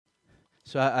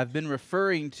I've been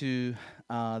referring to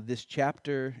this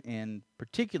chapter and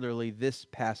particularly this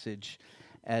passage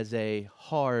as a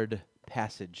hard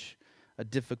passage, a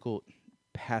difficult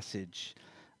passage.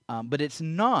 But it's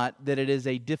not that it is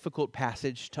a difficult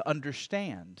passage to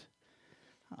understand.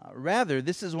 Rather,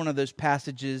 this is one of those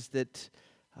passages that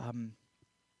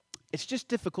it's just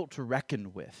difficult to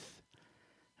reckon with.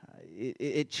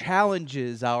 It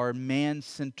challenges our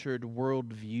man-centered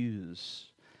worldviews.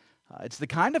 It's the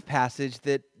kind of passage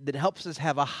that helps us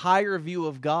have a higher view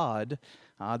of God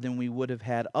than we would have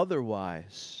had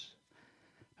otherwise.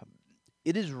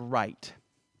 It is right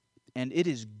and it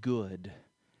is good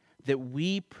that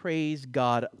we praise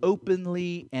God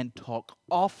openly and talk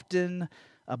often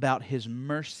about His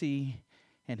mercy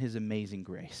and His amazing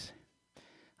grace.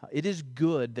 It is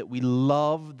good that we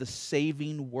love the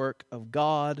saving work of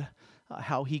God,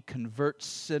 how He converts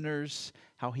sinners,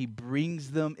 how He brings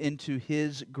them into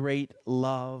His great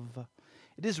love.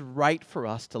 It is right for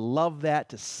us to love that,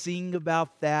 to sing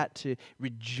about that, to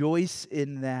rejoice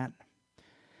in that.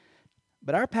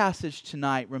 But our passage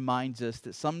tonight reminds us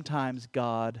that sometimes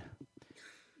God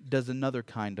does another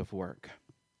kind of work.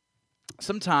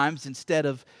 Sometimes, instead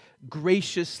of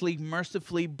graciously,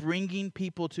 mercifully bringing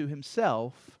people to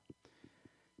Himself,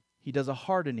 He does a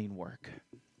hardening work.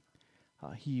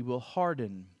 He will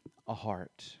harden a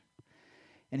heart.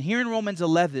 And here in Romans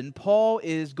 11, Paul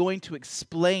is going to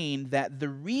explain that the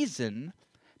reason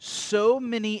so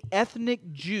many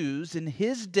ethnic Jews in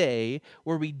his day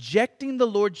were rejecting the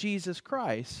Lord Jesus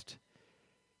Christ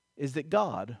is that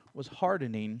God was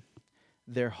hardening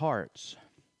their hearts.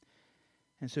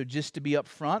 And so just to be up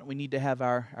front, we need to have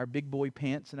our big boy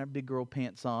pants and our big girl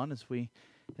pants on as we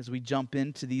jump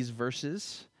into these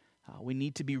verses. We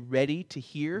need to be ready to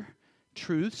hear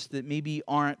truths that maybe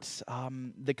aren't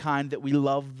the kind that we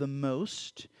love the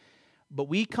most. But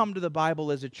we come to the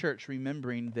Bible as a church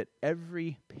remembering that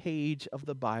every page of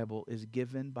the Bible is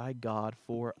given by God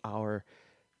for our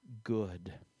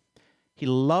good. He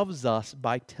loves us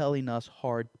by telling us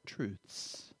hard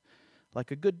truths.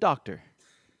 Like a good doctor,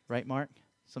 right, Mark?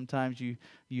 Sometimes you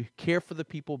care for the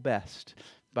people best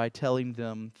by telling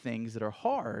them things that are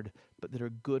hard, but that are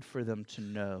good for them to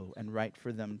know and right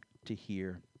for them to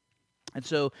hear. And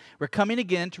so we're coming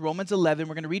again to Romans 11.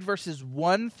 We're going to read verses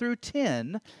 1 through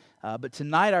 10, but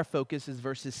tonight our focus is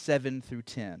verses 7 through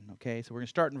 10. Okay, so we're going to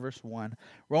start in verse 1.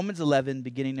 Romans 11,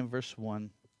 beginning in verse 1.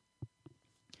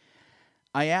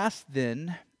 I ask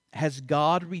then, has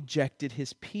God rejected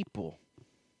His people?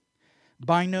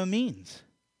 By no means.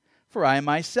 For I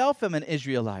myself am an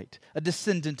Israelite, a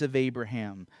descendant of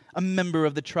Abraham, a member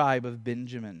of the tribe of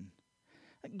Benjamin.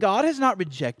 God has not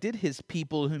rejected His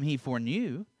people whom He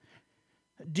foreknew.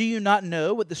 Do you not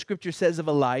know what the Scripture says of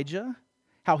Elijah,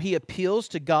 how he appeals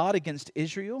to God against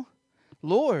Israel?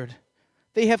 Lord,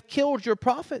 they have killed your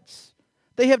prophets.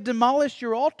 They have demolished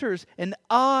your altars, and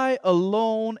I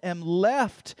alone am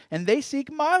left, and they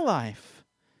seek my life.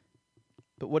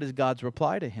 But what is God's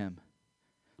reply to him?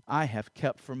 I have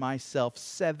kept for myself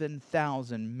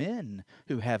 7,000 men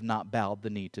who have not bowed the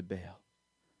knee to Baal.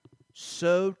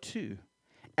 So too,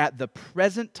 at the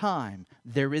present time,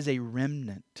 there is a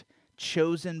remnant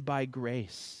chosen by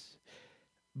grace.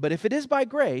 But if it is by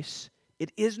grace,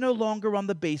 it is no longer on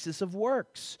the basis of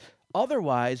works.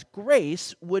 Otherwise,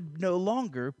 grace would no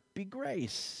longer be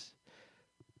grace.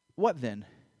 What then?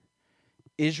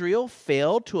 Israel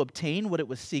failed to obtain what it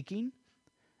was seeking.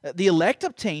 The elect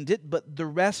obtained it, but the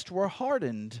rest were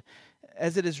hardened.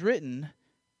 As it is written,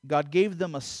 God gave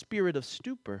them a spirit of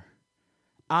stupor,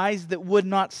 eyes that would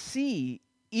not see,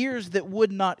 ears that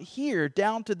would not hear,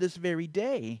 down to this very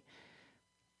day.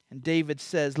 And David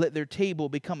says, let their table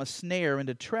become a snare and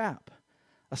a trap,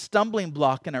 a stumbling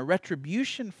block and a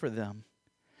retribution for them.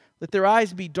 Let their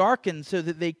eyes be darkened so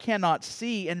that they cannot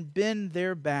see, and bend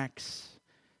their backs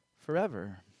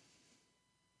forever.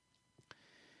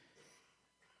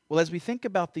 Well, as we think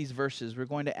about these verses, we're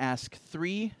going to ask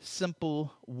three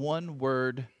simple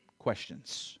one-word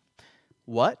questions.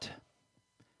 What,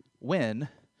 when,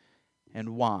 and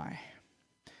why?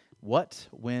 What,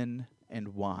 when,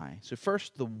 and why? So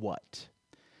first, the what.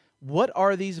 What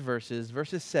are these verses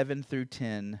 7 through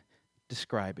 10,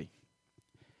 describing?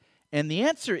 And the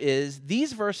answer is,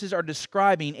 these verses are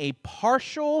describing a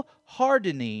partial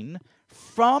hardening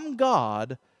from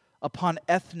God upon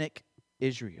ethnic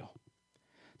Israel.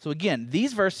 So again,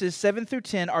 these verses 7 through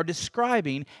 10 are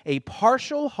describing a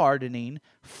partial hardening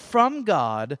from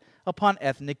God upon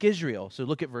ethnic Israel. So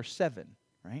look at verse 7,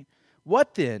 right?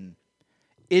 What then?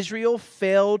 Israel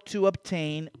failed to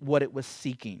obtain what it was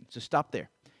seeking. So stop there.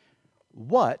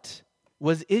 What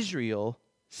was Israel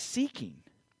seeking?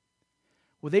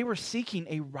 Well, they were seeking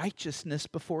a righteousness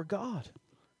before God.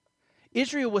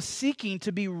 Israel was seeking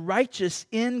to be righteous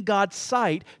in God's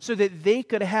sight so that they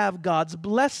could have God's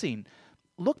blessing.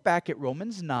 Look back at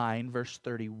Romans 9, verse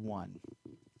 31.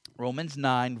 Romans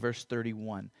 9, verse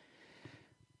 31.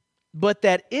 But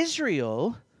that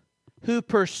Israel, who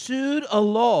pursued a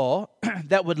law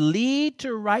that would lead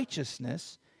to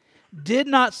righteousness, did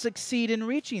not succeed in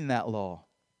reaching that law.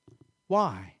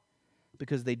 Why?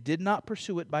 Because they did not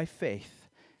pursue it by faith,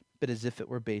 but as if it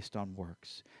were based on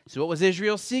works. So what was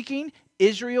Israel seeking?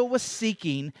 Israel was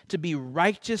seeking to be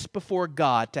righteous before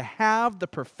God, to have the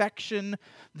perfection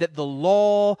that the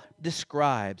law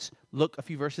describes. Look a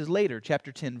few verses later,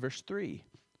 chapter 10, verse 3.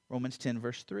 Romans 10,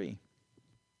 verse 3.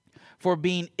 For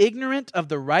being ignorant of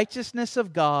the righteousness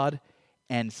of God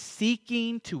and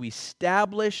seeking to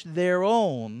establish their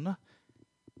own,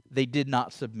 they did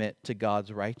not submit to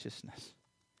God's righteousness.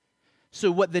 So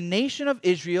what the nation of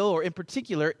Israel, or in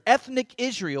particular ethnic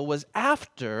Israel, was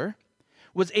after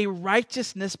was a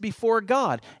righteousness before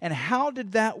God. And how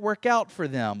did that work out for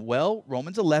them? Well,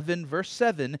 Romans 11, verse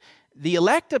 7, the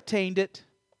elect obtained it,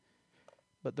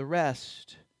 but the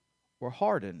rest were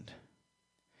hardened.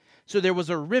 So there was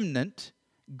a remnant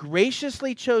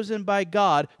graciously chosen by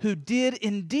God who did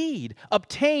indeed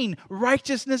obtain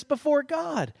righteousness before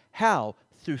God. How?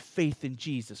 Through faith in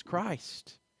Jesus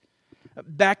Christ.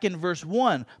 Back in verse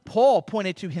 1, Paul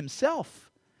pointed to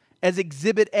himself as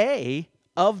exhibit A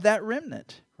of that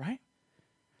remnant, right?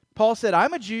 Paul said,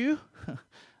 I'm a Jew,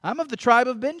 I'm of the tribe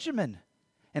of Benjamin,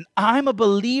 and I'm a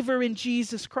believer in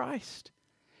Jesus Christ.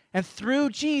 And through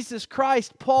Jesus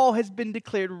Christ, Paul has been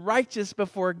declared righteous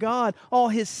before God. All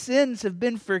his sins have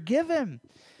been forgiven.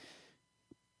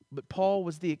 But Paul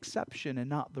was the exception and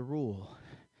not the rule.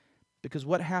 Because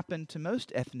what happened to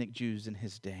most ethnic Jews in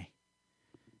his day?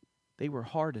 They were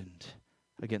hardened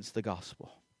against the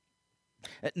gospel.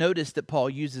 Notice that Paul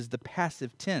uses the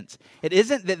passive tense. It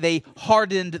isn't that they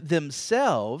hardened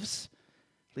themselves.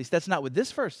 At least that's not what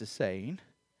this verse is saying.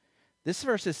 This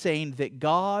verse is saying that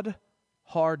God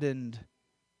hardened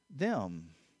them.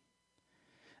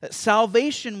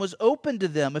 Salvation was open to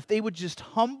them if they would just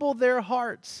humble their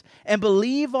hearts and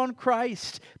believe on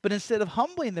Christ. But instead of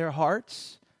humbling their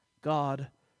hearts, God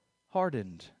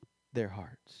hardened their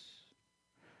hearts.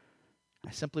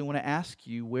 I simply want to ask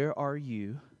you, where are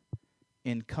you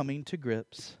in coming to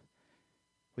grips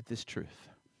with this truth?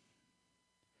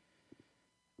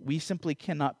 We simply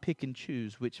cannot pick and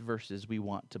choose which verses we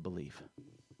want to believe.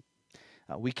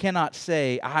 We cannot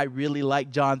say, I really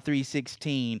like John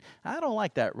 3:16. I don't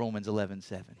like that Romans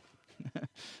 11:7.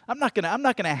 I'm not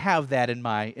gonna have that in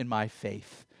my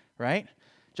faith, right?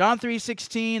 John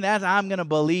 3:16, I'm gonna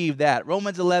believe that.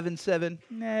 Romans 11:7,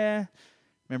 nah.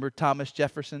 Remember Thomas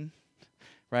Jefferson,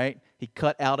 right? He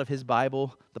cut out of his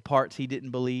Bible the parts he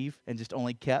didn't believe and just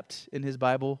only kept in his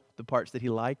Bible the parts that he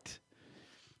liked.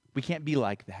 We can't be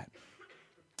like that.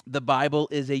 The Bible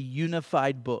is a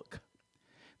unified book.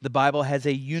 The Bible has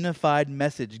a unified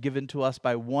message given to us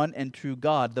by one and true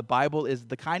God. The Bible is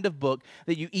the kind of book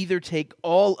that you either take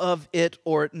all of it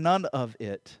or none of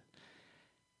it.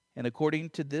 And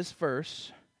according to this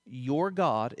verse, your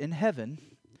God in heaven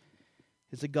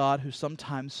is a God who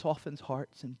sometimes softens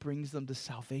hearts and brings them to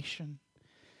salvation,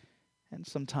 and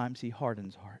sometimes he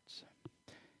hardens hearts.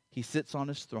 He sits on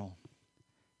his throne,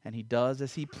 and he does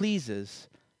as he pleases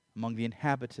among the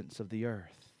inhabitants of the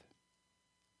earth.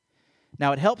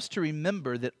 Now, it helps to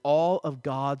remember that all of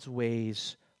God's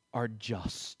ways are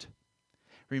just.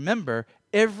 Remember,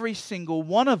 every single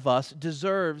one of us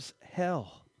deserves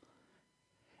hell.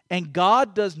 And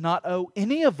God does not owe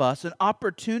any of us an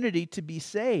opportunity to be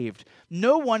saved.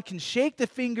 No one can shake the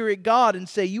finger at God and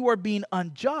say, you are being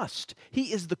unjust.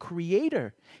 He is the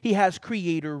creator. He has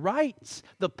creator rights.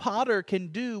 The potter can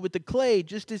do with the clay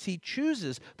just as he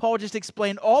chooses. Paul just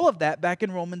explained all of that back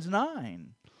in Romans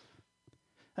 9.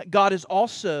 God is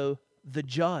also the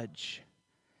judge,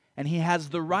 and he has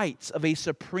the rights of a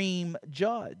supreme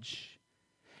judge.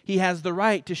 He has the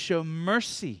right to show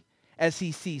mercy as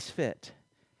he sees fit,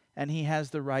 and he has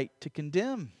the right to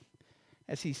condemn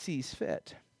as he sees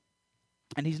fit.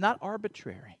 And he's not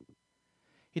arbitrary.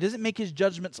 He doesn't make his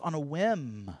judgments on a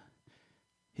whim.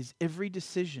 His every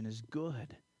decision is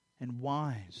good and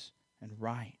wise and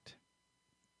right.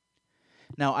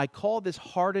 Now, I call this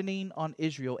hardening on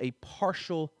Israel a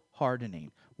partial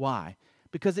hardening. Why?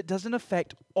 Because it doesn't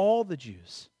affect all the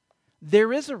Jews.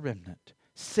 There is a remnant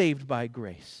saved by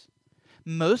grace.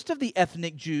 Most of the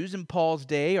ethnic Jews in Paul's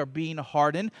day are being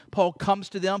hardened. Paul comes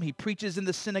to them. He preaches in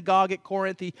the synagogue at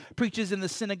Corinth. He preaches in the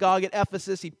synagogue at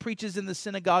Ephesus. He preaches in the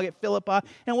synagogue at Philippi.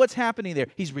 And what's happening there?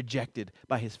 He's rejected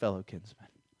by his fellow kinsmen.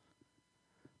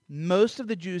 Most of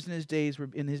the Jews in his day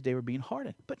were being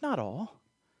hardened, but not all.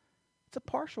 It's a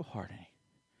partial hardening.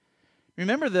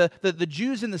 Remember the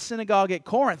Jews in the synagogue at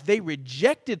Corinth, they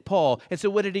rejected Paul. And so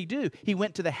what did he do? He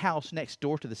went to the house next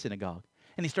door to the synagogue.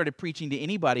 And he started preaching to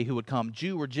anybody who would come,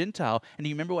 Jew or Gentile. And do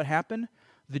you remember what happened?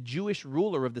 The Jewish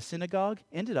ruler of the synagogue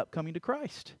ended up coming to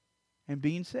Christ and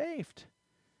being saved.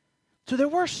 So there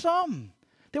were some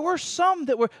that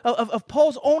were of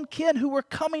Paul's own kin who were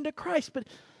coming to Christ, but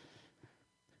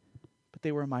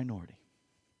they were a minority.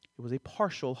 It was a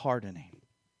partial hardening.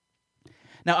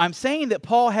 Now, I'm saying that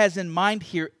Paul has in mind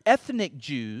here ethnic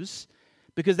Jews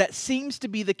because that seems to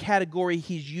be the category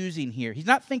he's using here. He's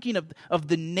not thinking of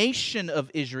the nation of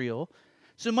Israel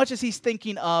so much as he's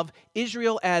thinking of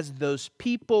Israel as those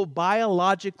people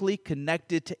biologically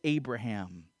connected to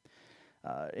Abraham.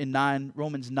 In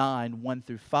Romans 9, 1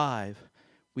 through 5,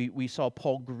 we saw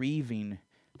Paul grieving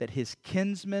that his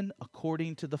kinsmen,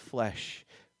 according to the flesh,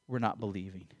 were not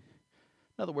believing.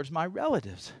 In other words, my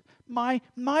relatives, my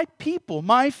people,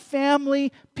 my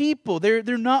family people, they're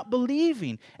not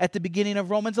believing. At the beginning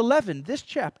of Romans 11, this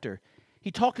chapter,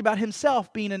 he talked about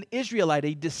himself being an Israelite,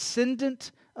 a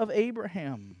descendant of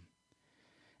Abraham.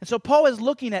 And so Paul is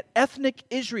looking at ethnic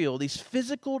Israel, these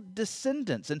physical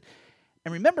descendants. And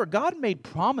remember, God made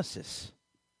promises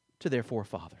to their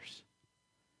forefathers.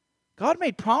 God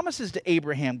made promises to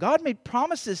Abraham. God made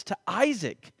promises to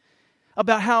Isaac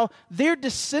about how their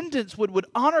descendants would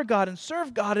honor God and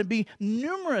serve God and be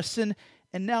numerous. And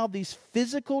now these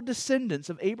physical descendants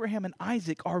of Abraham and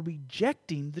Isaac are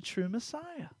rejecting the true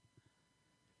Messiah.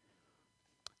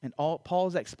 And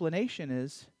Paul's explanation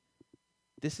is,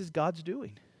 this is God's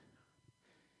doing.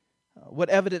 What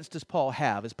evidence does Paul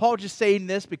have? Is Paul just saying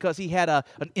this because he had an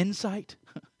insight?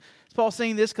 Is Paul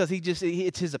saying this because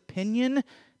it's his opinion?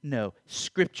 No,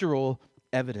 scriptural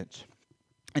evidence.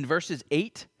 In verses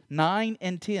 8, 9,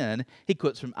 and 10, he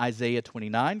quotes from Isaiah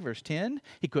 29, verse 10.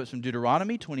 He quotes from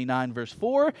Deuteronomy 29, verse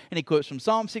 4. And he quotes from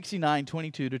Psalm 69,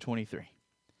 22 to 23.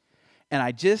 And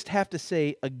I just have to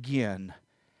say again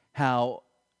how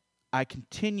I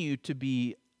continue to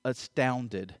be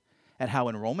astounded at how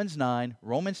in Romans 9,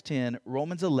 Romans 10,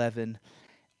 Romans 11,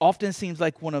 often seems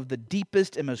like one of the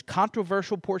deepest and most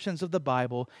controversial portions of the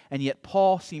Bible, and yet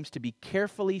Paul seems to be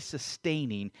carefully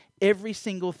sustaining every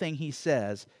single thing he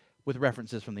says with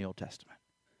references from the Old Testament.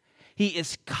 He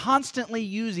is constantly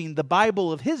using the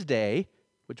Bible of his day,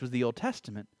 which was the Old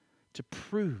Testament, to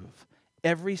prove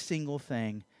every single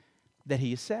thing that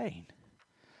he is saying.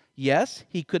 Yes,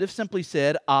 he could have simply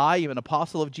said, I am an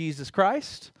apostle of Jesus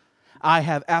Christ. I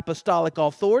have apostolic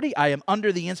authority. I am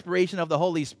under the inspiration of the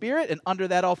Holy Spirit, and under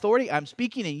that authority I'm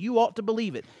speaking, and you ought to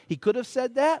believe it. He could have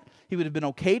said that. He would have been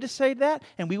okay to say that,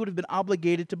 and we would have been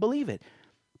obligated to believe it.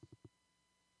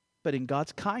 But in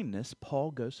God's kindness,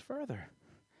 Paul goes further.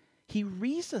 He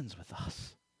reasons with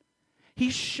us.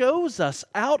 He shows us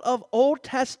out of Old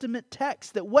Testament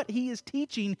texts that what he is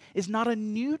teaching is not a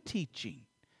new teaching.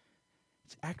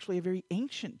 It's actually a very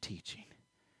ancient teaching.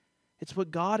 It's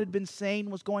what God had been saying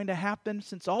was going to happen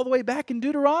since all the way back in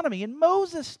Deuteronomy, in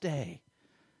Moses' day.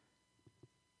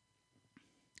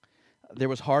 There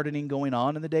was hardening going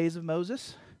on in the days of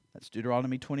Moses. That's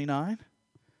Deuteronomy 29.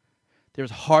 There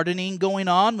was hardening going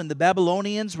on when the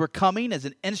Babylonians were coming as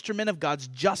an instrument of God's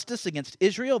justice against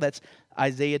Israel. That's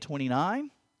Isaiah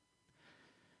 29.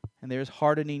 And there's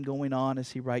hardening going on as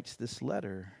he writes this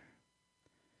letter.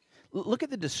 Look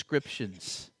at the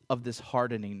descriptions of this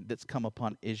hardening that's come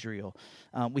upon Israel.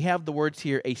 We have the words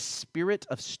here, a spirit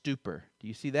of stupor. Do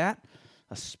you see that?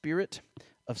 A spirit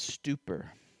of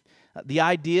stupor. The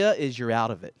idea is you're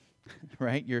out of it,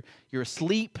 right? You're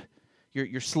asleep.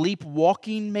 You're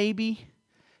sleepwalking maybe.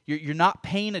 You're not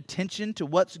paying attention to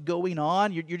what's going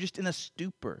on. You're just in a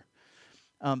stupor.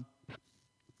 Have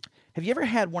you ever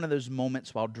had one of those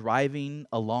moments while driving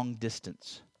a long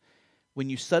distance when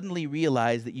you suddenly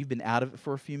realize that you've been out of it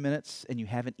for a few minutes and you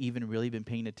haven't even really been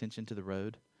paying attention to the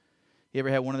road? You ever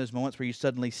had one of those moments where you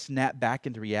suddenly snap back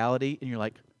into reality and you're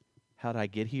like, how did I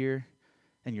get here?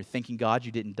 And you're thanking God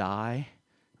you didn't die,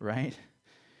 right?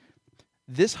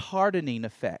 This hardening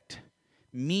effect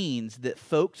means that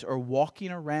folks are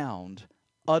walking around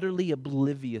utterly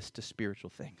oblivious to spiritual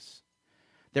things.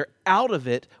 They're out of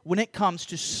it when it comes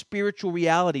to spiritual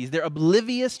realities. They're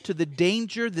oblivious to the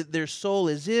danger that their soul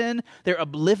is in. They're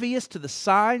oblivious to the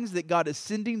signs that God is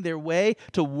sending their way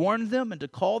to warn them and to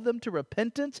call them to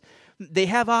repentance. They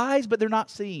have eyes, but they're not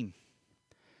seeing.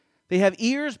 They have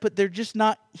ears, but they're just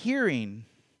not hearing.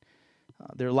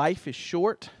 Their life is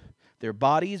short. Their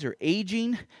bodies are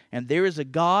aging, and there is a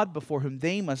God before whom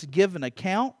they must give an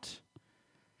account.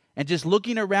 And just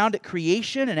looking around at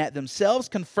creation and at themselves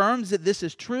confirms that this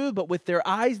is true, but with their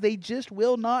eyes they just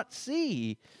will not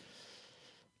see.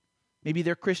 Maybe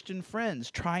their Christian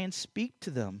friends try and speak to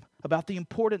them about the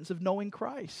importance of knowing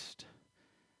Christ.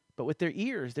 But with their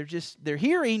ears, they're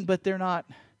hearing, but they're not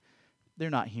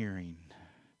hearing.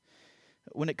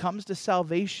 When it comes to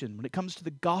salvation, when it comes to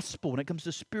the gospel, when it comes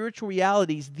to spiritual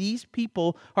realities, these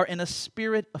people are in a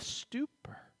spirit of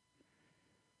stupor.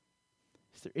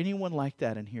 Is there anyone like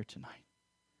that in here tonight?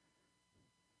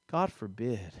 God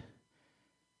forbid.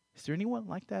 Is there anyone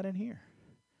like that in here?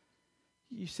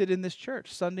 You sit in this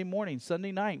church Sunday morning,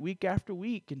 Sunday night, week after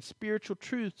week, and spiritual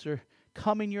truths are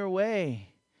coming your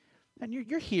way. And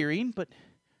you're hearing, but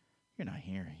you're not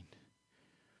hearing.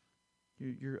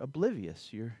 You're oblivious.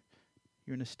 You're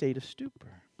in a state of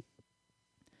stupor.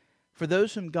 For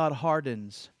those whom God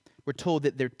hardens, we're told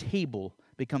that their table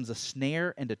becomes a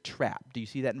snare and a trap. Do you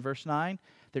see that in verse 9?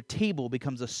 Their table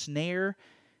becomes a snare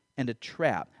and a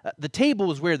trap. The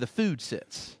table is where the food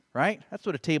sits, right? That's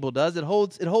what a table does. It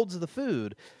holds the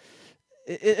food.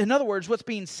 In other words, what's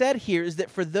being said here is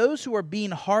that for those who are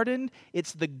being hardened,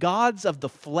 it's the gods of the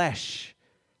flesh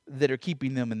that are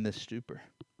keeping them in this stupor.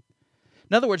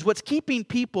 In other words, what's keeping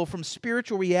people from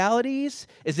spiritual realities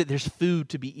is that there's food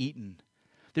to be eaten.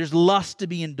 There's lust to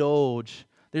be indulged.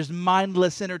 There's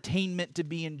mindless entertainment to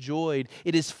be enjoyed.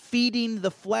 It is feeding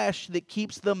the flesh that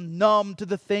keeps them numb to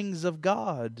the things of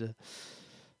God.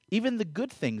 Even the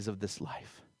good things of this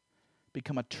life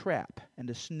become a trap and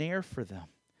a snare for them,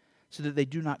 so that they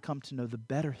do not come to know the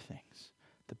better things,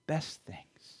 the best things.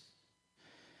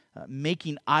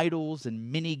 Making idols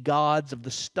and many gods of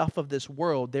the stuff of this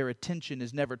world, their attention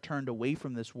is never turned away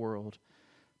from this world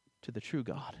to the true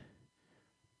God.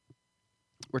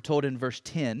 We're told in verse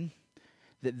 10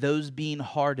 that those being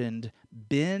hardened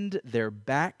bend their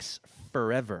backs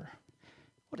forever.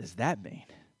 What does that mean?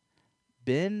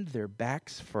 Bend their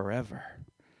backs forever.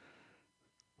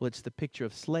 Well, it's the picture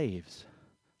of slaves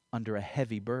under a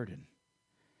heavy burden.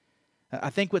 I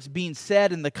think what's being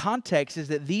said in the context is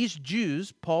that these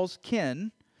Jews, Paul's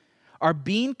kin, are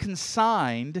being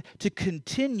consigned to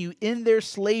continue in their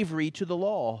slavery to the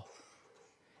law.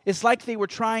 It's like they were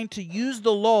trying to use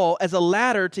the law as a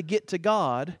ladder to get to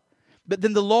God, but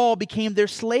then the law became their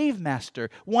slave master,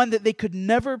 one that they could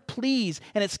never please,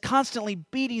 and it's constantly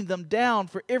beating them down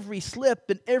for every slip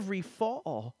and every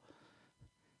fall.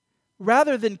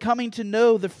 Rather than coming to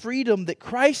know the freedom that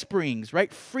Christ brings,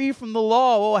 right? Free from the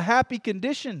law, oh, a happy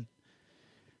condition.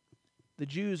 The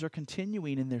Jews are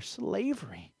continuing in their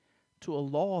slavery to a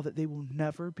law that they will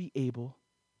never be able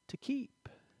to keep.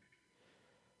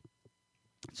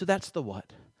 So that's the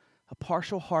what? A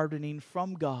partial hardening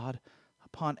from God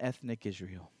upon ethnic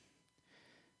Israel.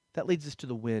 That leads us to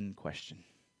the when question.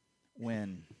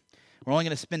 When? We're only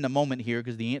going to spend a moment here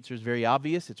because the answer is very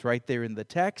obvious. It's right there in the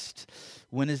text.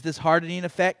 When is this hardening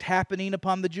effect happening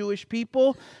upon the Jewish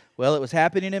people? Well, it was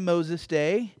happening in Moses'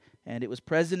 day, and it was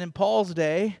present in Paul's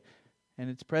day,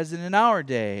 and it's present in our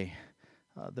day.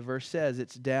 The verse says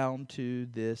it's down to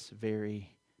this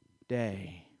very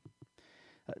day.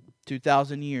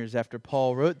 2,000 years after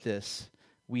Paul wrote this,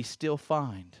 we still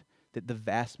find that the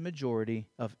vast majority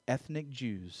of ethnic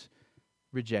Jews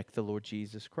reject the Lord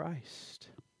Jesus Christ.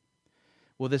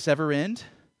 Will this ever end?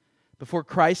 Before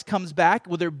Christ comes back,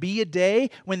 will there be a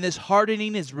day when this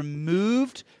hardening is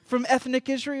removed from ethnic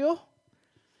Israel?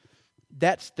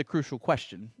 That's the crucial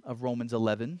question of Romans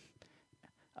 11.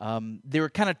 There are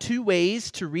kind of two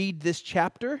ways to read this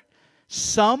chapter.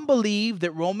 Some believe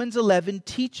that Romans 11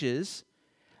 teaches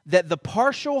that the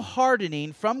partial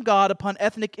hardening from God upon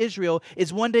ethnic Israel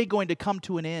is one day going to come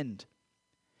to an end.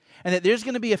 And that there's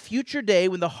going to be a future day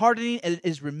when the hardening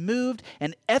is removed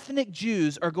and ethnic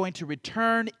Jews are going to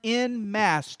return en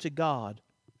masse to God.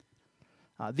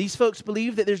 These folks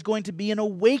believe that there's going to be an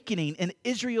awakening in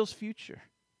Israel's future.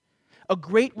 A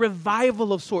great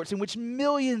revival of sorts in which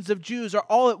millions of Jews are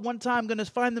all at one time going to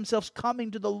find themselves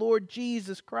coming to the Lord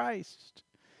Jesus Christ.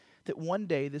 That one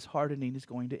day this hardening is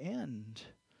going to end.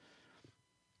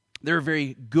 There are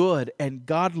very good and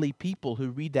godly people who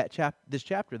read this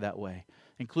chapter that way,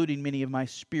 including many of my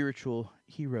spiritual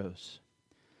heroes.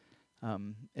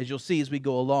 As you'll see as we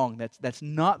go along, that's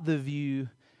not the view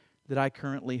that I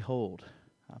currently hold.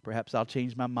 Perhaps I'll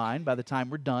change my mind by the time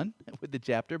we're done with the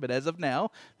chapter, but as of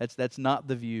now, that's not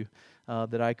the view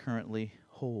that I currently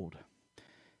hold.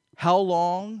 How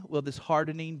long will this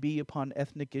hardening be upon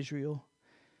ethnic Israel?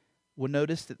 We'll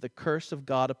notice that the curse of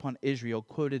God upon Israel,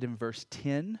 quoted in verse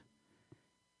 10,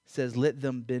 says, "Let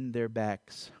them bend their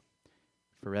backs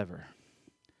forever."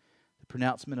 The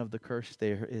pronouncement of the curse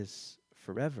there is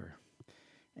forever.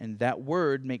 And that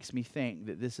word makes me think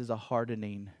that this is a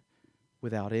hardening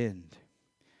without end.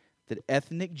 That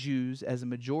ethnic Jews as a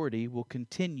majority will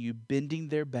continue bending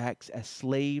their backs as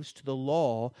slaves to the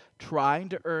law, trying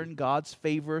to earn God's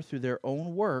favor through their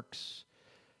own works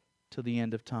till the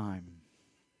end of time.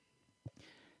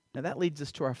 Now that leads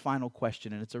us to our final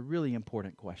question, and it's a really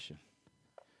important question.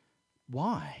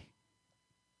 Why?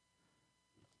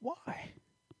 Why?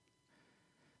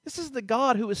 This is the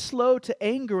God who is slow to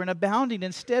anger and abounding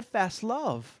in steadfast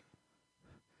love.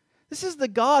 This is the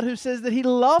God who says that He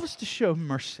loves to show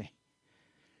mercy.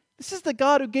 This is the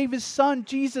God who gave His Son,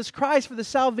 Jesus Christ, for the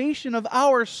salvation of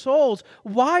our souls.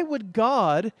 Why would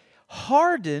God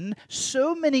harden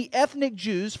so many ethnic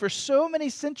Jews for so many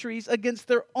centuries against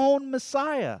their own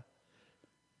Messiah?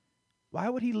 Why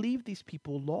would He leave these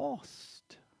people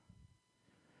lost?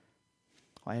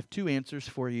 I have two answers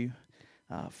for you.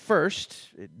 First,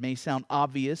 it may sound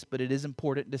obvious, but it is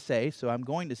important to say, so I'm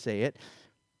going to say it.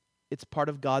 It's part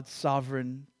of God's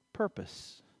sovereign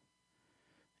purpose.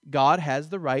 God has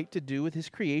the right to do with His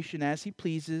creation as He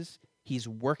pleases. He's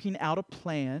working out a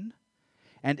plan.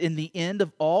 And in the end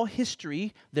of all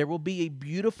history, there will be a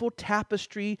beautiful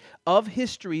tapestry of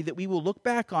history that we will look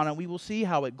back on, and we will see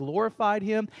how it glorified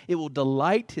Him. It will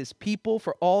delight His people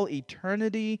for all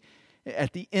eternity.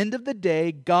 At the end of the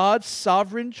day, God's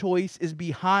sovereign choice is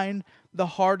behind the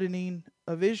hardening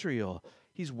of Israel.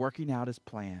 He's working out His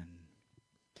plan.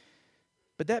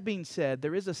 But that being said,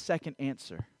 there is a second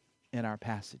answer in our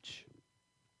passage.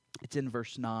 It's in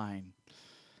verse 9.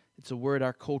 It's a word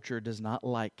our culture does not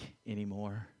like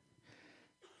anymore.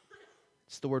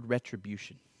 It's the word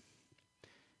retribution.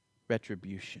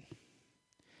 Retribution.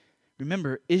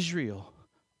 Remember, Israel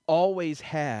always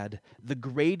had the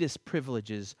greatest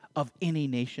privileges of any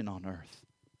nation on earth.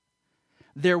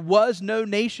 There was no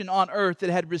nation on earth that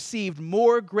had received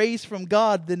more grace from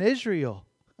God than Israel.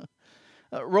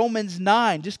 Romans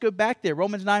 9, just go back there.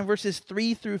 Romans 9 verses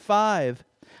 3 through 5.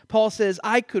 Paul says,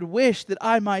 I could wish that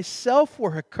I myself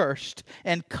were accursed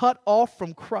and cut off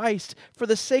from Christ for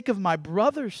the sake of my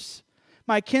brothers,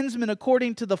 my kinsmen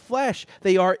according to the flesh.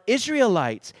 They are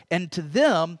Israelites, and to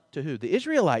them, to who? The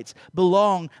Israelites,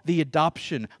 belong the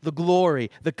adoption, the glory,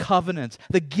 the covenants,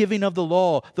 the giving of the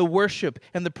law, the worship,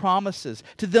 and the promises.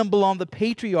 To them belong the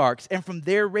patriarchs, and from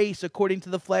their race, according to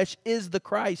the flesh, is the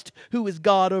Christ, who is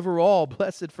God over all,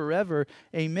 blessed forever.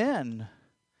 Amen.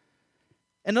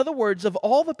 In other words, of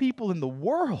all the people in the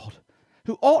world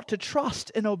who ought to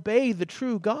trust and obey the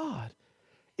true God,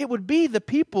 it would be the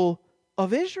people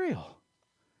of Israel.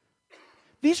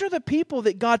 These are the people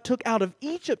that God took out of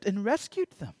Egypt and rescued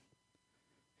them.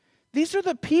 These are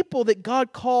the people that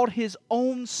God called His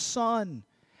own Son,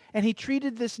 and He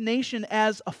treated this nation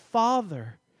as a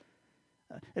father.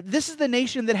 This is the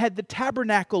nation that had the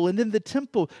tabernacle and then the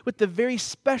temple with the very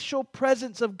special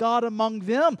presence of God among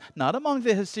them, not among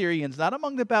the Assyrians, not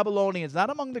among the Babylonians, not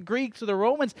among the Greeks or the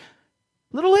Romans.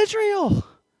 Little Israel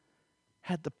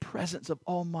had the presence of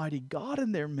Almighty God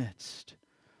in their midst.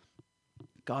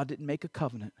 God didn't make a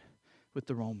covenant with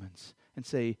the Romans and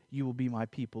say, you will be my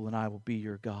people and I will be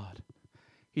your God.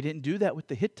 He didn't do that with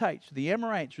the Hittites, the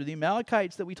Amorites, or the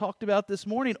Amalekites that we talked about this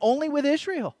morning. Only with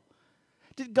Israel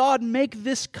did God make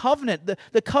this covenant,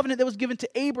 the covenant that was given to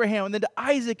Abraham and then to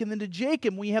Isaac and then to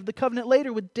Jacob. We have the covenant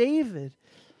later with David.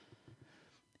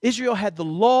 Israel had the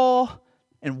law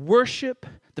and worship,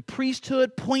 the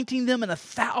priesthood, pointing them in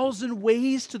 1,000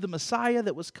 ways to the Messiah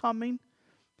that was coming.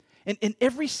 And in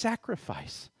every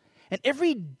sacrifice and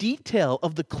every detail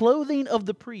of the clothing of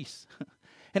the priests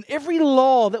and every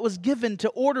law that was given to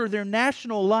order their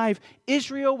national life,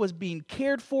 Israel was being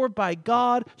cared for by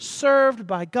God, served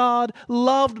by God,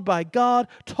 loved by God,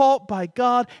 taught by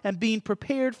God, and being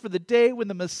prepared for the day when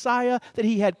the Messiah that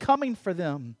He had coming for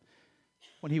them,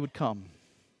 when He would come.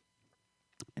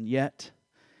 And yet,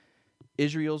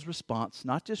 Israel's response,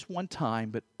 not just one time,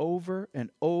 but over and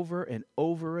over and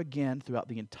over again throughout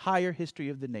the entire history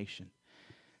of the nation,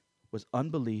 was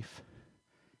unbelief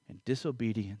and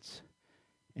disobedience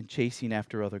and chasing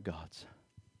after other gods.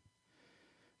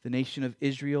 The nation of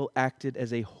Israel acted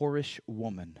as a whorish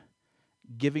woman,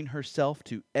 giving herself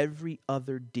to every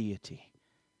other deity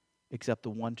except the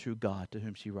one true God to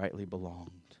whom she rightly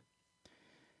belonged.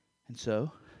 And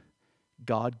so,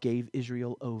 God gave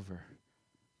Israel over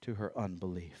to her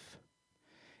unbelief.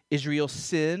 Israel's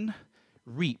sin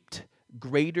reaped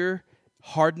greater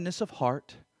hardness of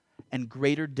heart and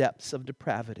greater depths of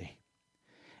depravity.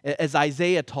 As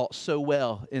Isaiah taught so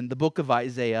well in the book of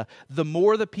Isaiah, the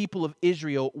more the people of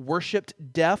Israel worshipped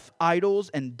deaf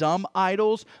idols and dumb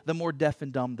idols, the more deaf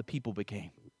and dumb the people became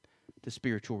to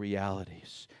spiritual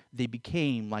realities. They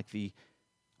became like the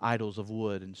idols of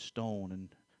wood and stone and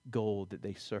gold that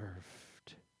they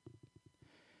served.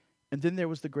 And then there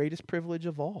was the greatest privilege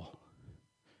of all.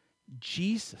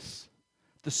 Jesus,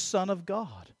 the Son of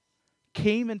God,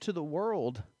 came into the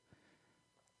world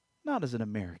not as an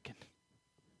American,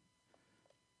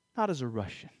 not as a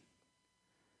Russian,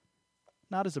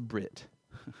 not as a Brit.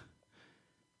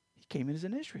 He came in as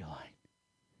an Israelite.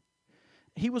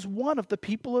 He was one of the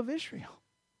people of Israel.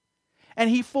 And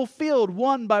he fulfilled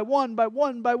one by one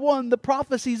the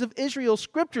prophecies of Israel's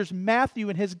scriptures. Matthew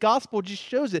in his gospel just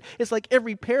shows it. It's like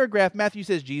every paragraph Matthew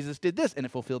says, Jesus did this and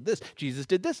it fulfilled this. Jesus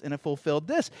did this and it fulfilled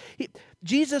this.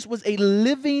 Jesus was a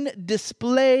living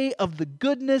display of the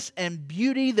goodness and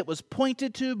beauty that was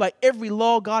pointed to by every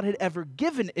law God had ever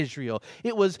given Israel.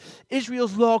 It was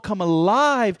Israel's law come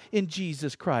alive in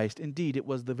Jesus Christ. Indeed, it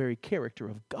was the very character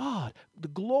of God, the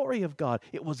glory of God.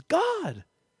 It was God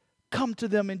come to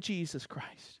them in Jesus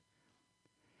Christ.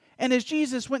 And as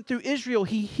Jesus went through Israel,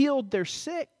 he healed their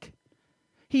sick.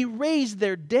 He raised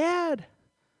their dead.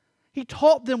 He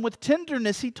taught them with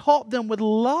tenderness. He taught them with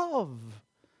love.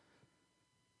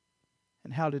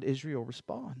 And how did Israel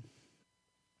respond?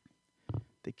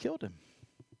 They killed him.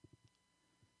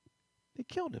 They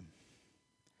killed him.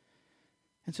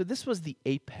 And so this was the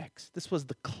apex. This was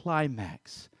the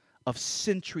climax of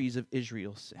centuries of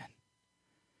Israel's sin.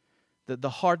 The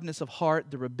hardness of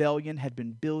heart, the rebellion had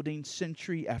been building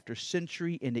century after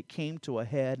century, and it came to a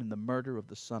head in the murder of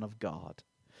the Son of God.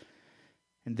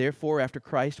 And therefore, after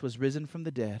Christ was risen from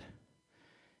the dead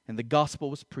and the gospel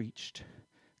was preached,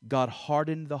 God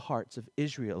hardened the hearts of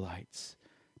Israelites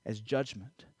as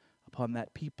judgment upon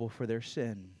that people for their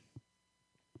sin.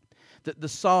 The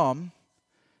psalm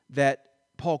that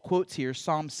Paul quotes here,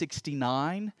 Psalm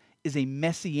 69, is a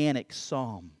messianic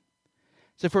psalm.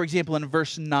 So, for example, in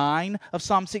verse 9 of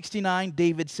Psalm 69,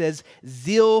 David says,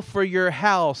 "Zeal for your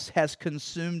house has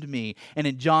consumed me." And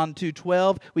in John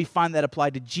 2:12, we find that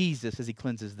applied to Jesus as he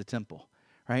cleanses the temple.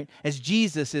 Right? As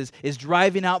Jesus is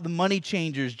driving out the money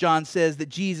changers, John says that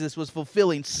Jesus was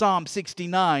fulfilling Psalm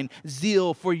 69,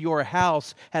 "Zeal for your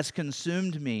house has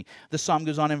consumed me." The psalm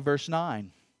goes on in verse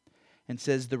 9 and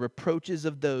says, "The reproaches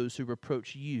of those who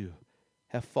reproach you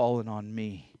have fallen on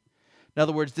me." In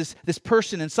other words, this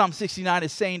person in Psalm 69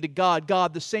 is saying to God,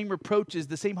 God, the same reproaches,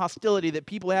 the same hostility that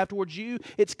people have towards you,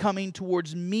 it's coming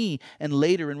towards me. And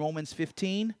later in Romans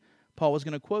 15, Paul was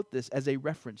going to quote this as a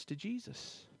reference to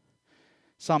Jesus.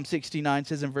 Psalm 69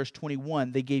 says in verse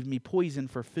 21, "They gave me poison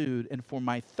for food, and for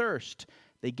my thirst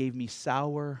they gave me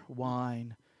sour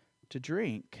wine to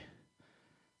drink."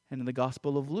 And in the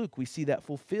Gospel of Luke, we see that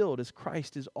fulfilled as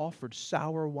Christ is offered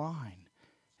sour wine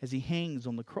as he hangs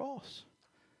on the cross.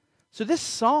 So this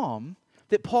psalm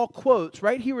that Paul quotes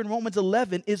right here in Romans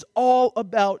 11 is all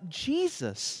about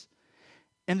Jesus.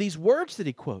 And these words that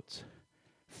he quotes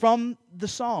from the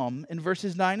psalm in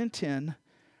verses 9 and 10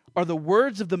 are the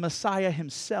words of the Messiah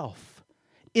himself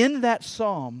in that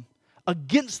psalm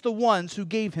against the ones who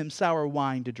gave him sour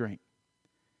wine to drink.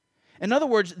 In other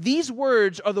words, these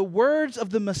words are the words of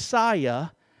the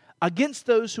Messiah against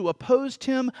those who opposed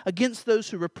him, against those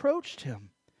who reproached him.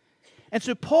 And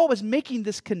so Paul was making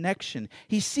this connection.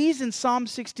 He sees in Psalm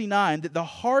 69 that the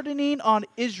hardening on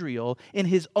Israel in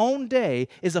his own day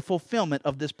is a fulfillment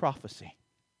of this prophecy.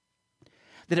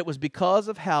 That it was because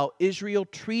of how Israel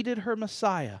treated her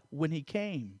Messiah when he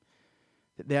came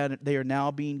that they are now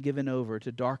being given over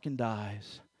to darkened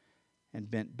eyes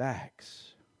and bent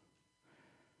backs.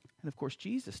 And of course,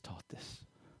 Jesus taught this.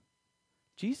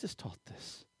 Jesus taught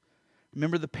this.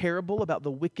 Remember the parable about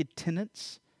the wicked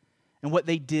tenants and what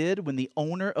they did when the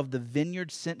owner of the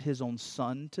vineyard sent his own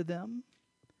son to them?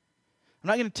 I'm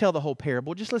not going to tell the whole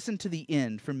parable. Just listen to the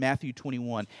end from Matthew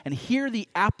 21 and hear the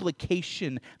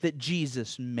application that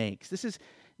Jesus makes. This is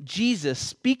Jesus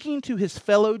speaking to his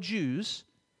fellow Jews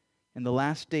in the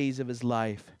last days of his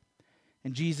life.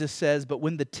 And Jesus says, "But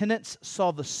when the tenants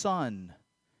saw the son,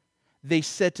 they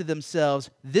said to themselves,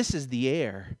 'This is the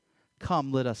heir.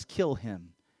 Come, let us kill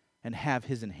him and have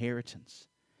his inheritance.'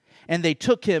 And they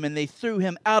took him and they threw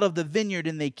him out of the vineyard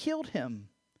and they killed him.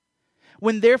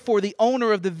 When therefore the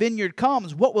owner of the vineyard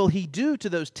comes, what will he do to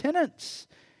those tenants?'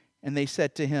 And they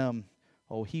said to him,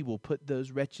 'Oh, he will put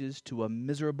those wretches to a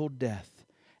miserable death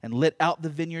and let out the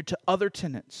vineyard to other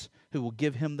tenants who will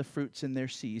give him the fruits in their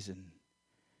season.'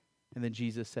 And then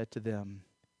Jesus said to them,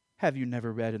 'Have you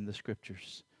never read in the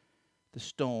scriptures, the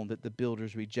stone that the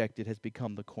builders rejected has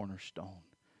become the cornerstone?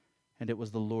 And it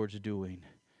was the Lord's doing,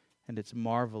 and it's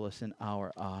marvelous in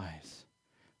our eyes.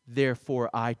 Therefore,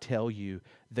 I tell you,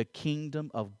 the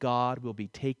kingdom of God will be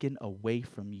taken away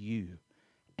from you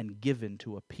and given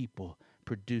to a people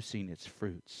producing its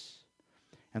fruits.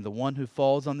 And the one who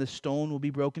falls on this stone will be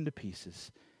broken to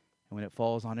pieces. And when it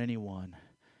falls on anyone,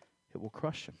 it will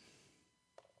crush him.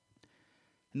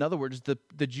 In other words,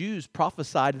 the Jews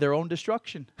prophesied their own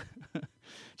destruction.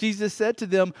 Jesus said to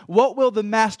them, what will the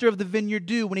master of the vineyard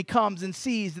do when he comes and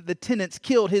sees that the tenants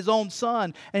killed his own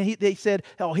son? And they said,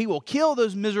 oh, he will kill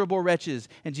those miserable wretches.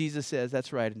 And Jesus says,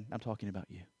 that's right, I'm talking about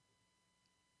you.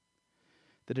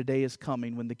 That a day is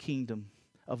coming when the kingdom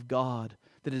of God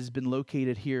that has been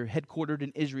located here, headquartered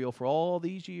in Israel for all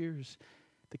these years,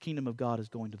 the kingdom of God is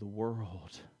going to the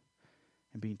world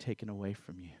and being taken away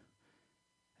from you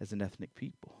as an ethnic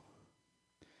people.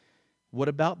 What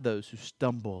about those who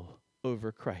stumble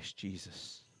over Christ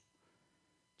Jesus?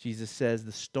 Jesus says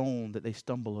the stone that they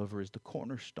stumble over is the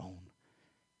cornerstone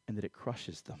and that it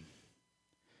crushes them.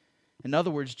 In other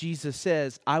words, Jesus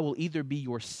says, I will either be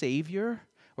your Savior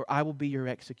or I will be your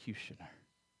executioner.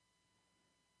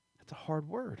 That's a hard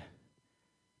word.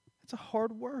 It's a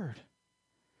hard word.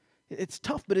 It's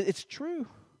tough, but it's true.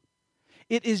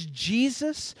 It is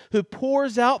Jesus who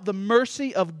pours out the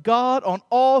mercy of God on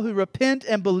all who repent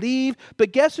and believe.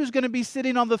 But guess who's going to be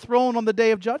sitting on the throne on the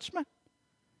day of judgment?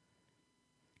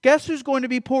 Guess who's going to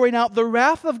be pouring out the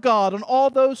wrath of God on all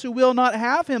those who will not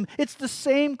have Him? It's the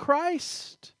same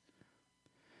Christ.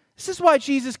 This is why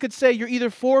Jesus could say, you're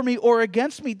either for me or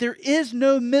against me. There is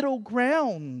no middle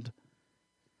ground.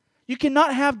 You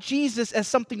cannot have Jesus as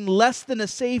something less than a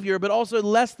Savior, but also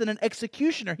less than an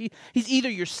executioner. He's either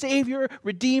your Savior,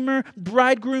 Redeemer,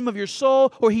 bridegroom of your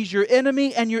soul, or He's your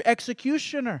enemy and your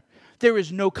executioner. There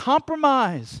is no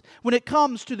compromise when it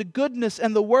comes to the goodness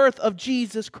and the worth of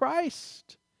Jesus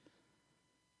Christ.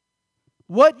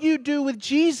 What you do with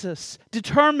Jesus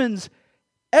determines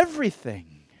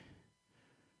everything.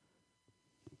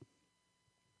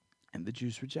 And the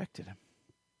Jews rejected Him.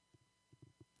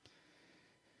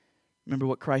 Remember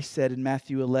what Christ said in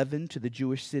Matthew 11 to the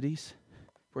Jewish cities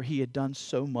where He had done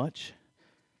so much,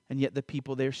 and yet the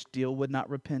people there still would not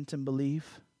repent and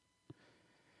believe?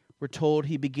 We're told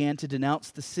He began to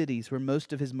denounce the cities where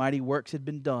most of His mighty works had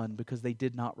been done because they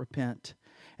did not repent.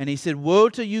 And He said, woe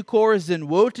to you, Chorazin,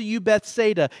 woe to you,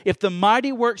 Bethsaida. If the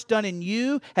mighty works done in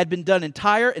you had been done in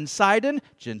Tyre and Sidon,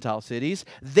 Gentile cities,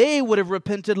 they would have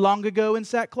repented long ago in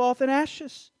sackcloth and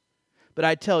ashes. But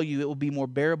I tell you, it will be more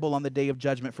bearable on the day of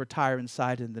judgment for Tyre and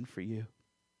Sidon than for you.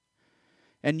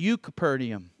 And you,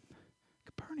 Capernaum.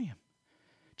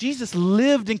 Jesus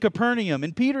lived in Capernaum,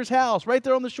 in Peter's house, right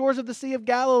there on the shores of the Sea of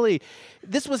Galilee.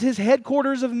 This was His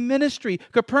headquarters of ministry.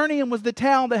 Capernaum was the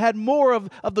town that had more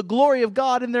of the glory of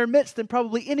God in their midst than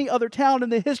probably any other town in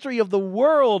the history of the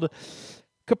world.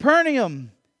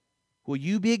 Capernaum, will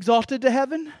you be exalted to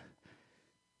heaven?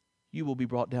 You will be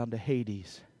brought down to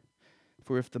Hades.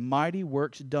 For if the mighty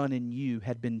works done in you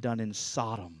had been done in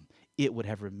Sodom, it would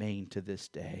have remained to this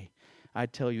day. I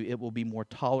tell you, it will be more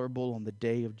tolerable on the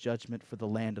day of judgment for the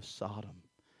land of Sodom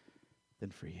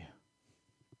than for you.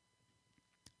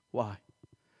 Why?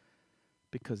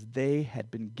 Because they had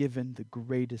been given the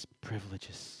greatest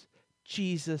privileges.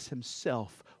 Jesus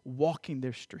Himself walking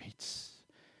their streets.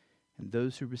 And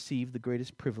those who receive the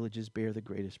greatest privileges bear the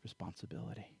greatest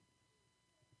responsibility.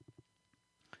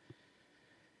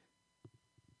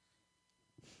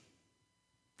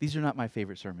 These are not my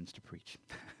favorite sermons to preach.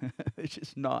 It's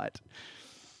just not.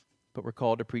 But we're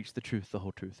called to preach the truth, the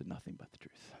whole truth, and nothing but the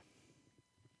truth.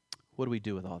 What do we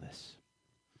do with all this?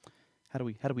 How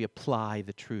do we apply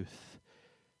the truth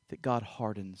that God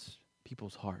hardens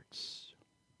people's hearts?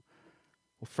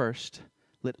 Well, first,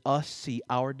 let us see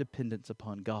our dependence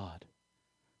upon God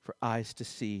for eyes to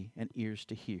see and ears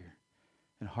to hear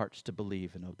and hearts to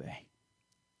believe and obey.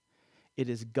 It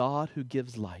is God who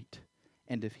gives light.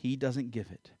 And if He doesn't give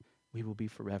it, we will be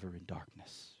forever in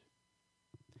darkness.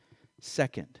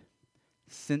 Second,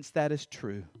 since that is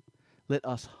true, let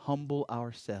us humble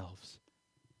ourselves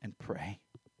and pray.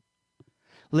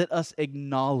 Let us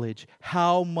acknowledge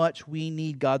how much we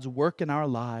need God's work in our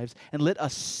lives, and let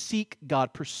us seek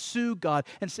God, pursue God,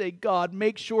 and say, God,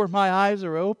 make sure my eyes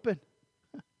are open.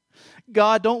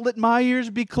 God, don't let my ears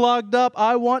be clogged up.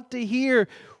 I want to hear.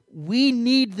 We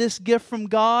need this gift from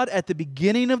God at the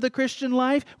beginning of the Christian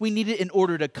life. We need it in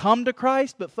order to come to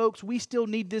Christ. But folks, we still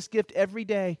need this gift every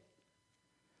day.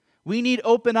 We need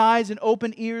open eyes and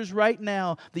open ears right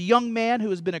now. The young man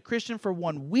who has been a Christian for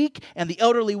 1 week and the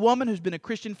elderly woman who's been a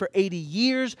Christian for 80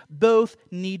 years both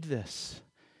need this.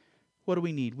 What do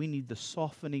we need? We need the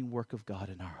softening work of God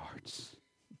in our hearts.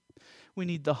 We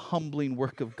need the humbling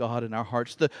work of God in our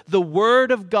hearts. The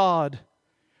Word of God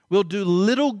will do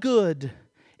little good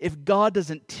if God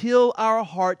doesn't till our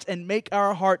hearts and make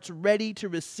our hearts ready to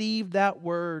receive that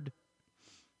Word.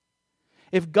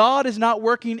 If God is not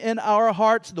working in our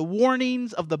hearts, the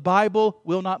warnings of the Bible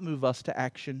will not move us to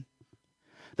action.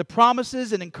 The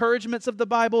promises and encouragements of the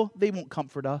Bible, they won't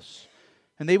comfort us,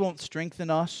 and they won't strengthen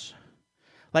us.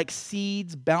 Like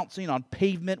seeds bouncing on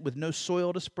pavement with no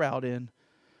soil to sprout in,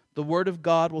 the Word of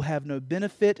God will have no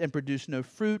benefit and produce no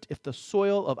fruit if the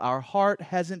soil of our heart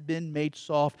hasn't been made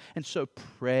soft. And so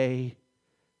pray.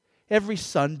 Every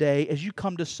Sunday, as you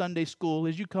come to Sunday school,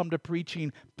 as you come to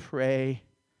preaching, pray.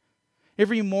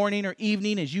 Every morning or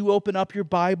evening, as you open up your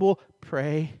Bible,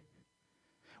 pray.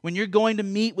 When you're going to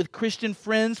meet with Christian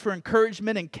friends for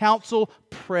encouragement and counsel,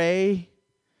 pray.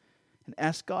 And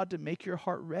ask God to make your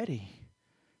heart ready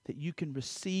that you can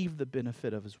receive the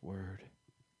benefit of His Word.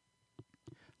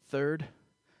 Third,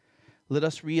 let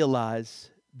us realize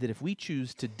that if we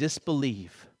choose to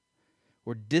disbelieve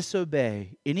or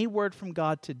disobey any word from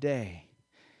God today,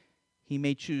 He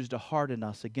may choose to harden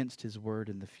us against His Word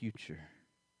in the future.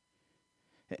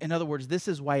 In other words, this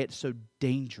is why it's so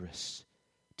dangerous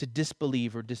to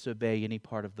disbelieve or disobey any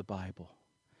part of the Bible.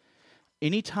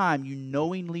 Anytime you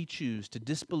knowingly choose to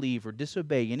disbelieve or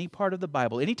disobey any part of the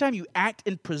Bible, anytime you act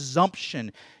in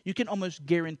presumption, you can almost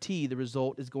guarantee the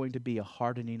result is going to be a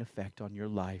hardening effect on your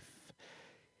life.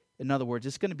 In other words,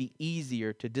 it's going to be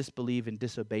easier to disbelieve and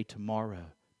disobey tomorrow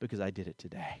because I did it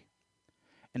today.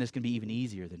 And it's going to be even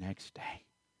easier the next day.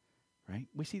 Right?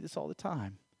 We see this all the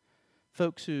time.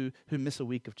 Folks who miss a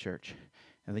week of church.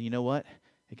 And then you know what?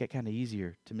 It got kind of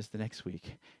easier to miss the next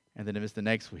week. And then to miss the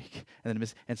next week.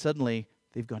 And suddenly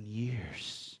they've gone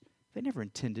years. They never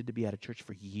intended to be out of church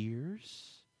for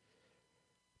years.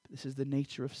 But this is the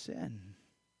nature of sin.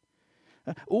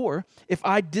 Or if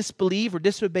I disbelieve or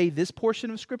disobey this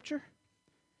portion of Scripture,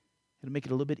 it'll make it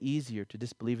a little bit easier to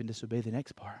disbelieve and disobey the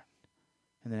next part.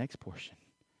 And the next portion.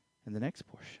 And the next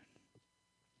portion.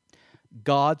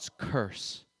 God's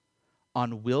curse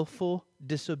on willful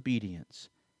disobedience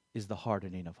is the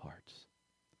hardening of hearts.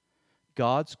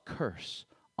 God's curse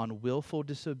on willful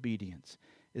disobedience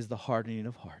is the hardening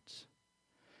of hearts.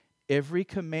 Every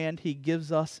command He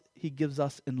gives us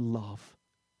in love.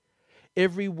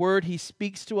 Every word He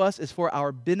speaks to us is for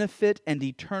our benefit and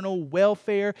eternal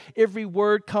welfare. Every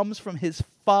word comes from His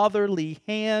fatherly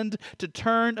hand. To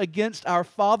turn against our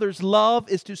Father's love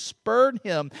is to spurn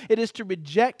Him. It is to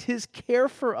reject His care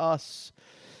for us.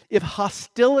 If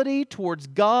hostility towards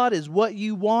God is what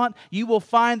you want, you will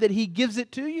find that He gives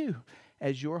it to you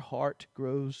as your heart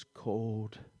grows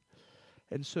cold.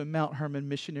 And so, Mount Hermon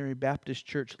Missionary Baptist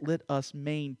Church, let us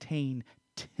maintain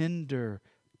tender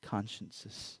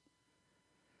consciences.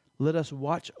 Let us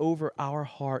watch over our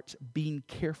hearts, being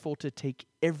careful to take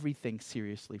everything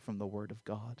seriously from the Word of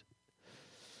God.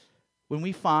 When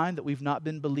we find that we've not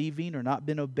been believing or not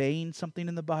been obeying something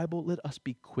in the Bible, let us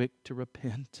be quick to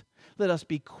repent. Let us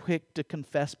be quick to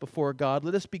confess before God.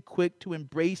 Let us be quick to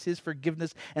embrace His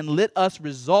forgiveness. And let us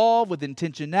resolve with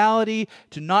intentionality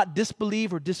to not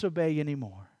disbelieve or disobey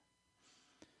anymore.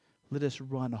 Let us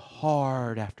run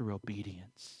hard after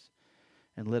obedience.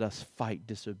 And let us fight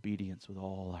disobedience with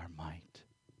all our might.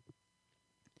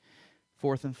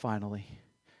 Fourth and finally,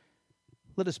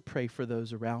 let us pray for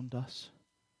those around us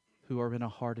who are in a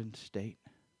hardened state.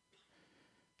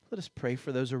 Let us pray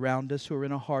for those around us who are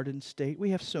in a hardened state.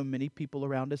 We have so many people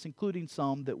around us, including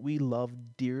some that we love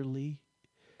dearly,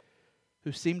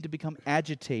 who seem to become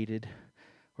agitated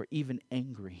or even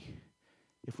angry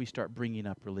if we start bringing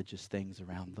up religious things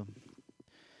around them.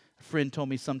 A friend told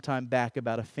me some time back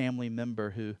about a family member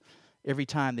who, every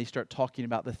time they start talking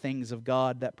about the things of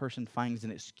God, that person finds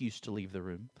an excuse to leave the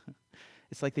room.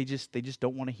 It's like they just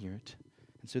don't want to hear it.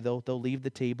 And so they'll leave the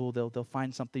table, they'll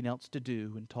find something else to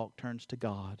do, and talk turns to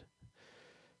God.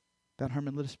 Mount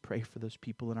Hermon, let us pray for those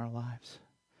people in our lives.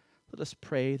 Let us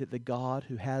pray that the God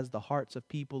who has the hearts of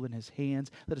people in His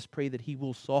hands, let us pray that He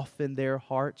will soften their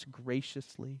hearts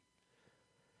graciously.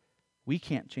 We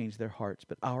can't change their hearts,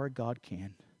 but our God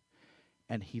can.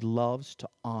 And He loves to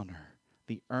honor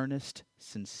the earnest,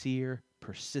 sincere,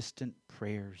 persistent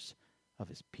prayers of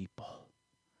His people.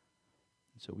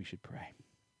 And so we should pray.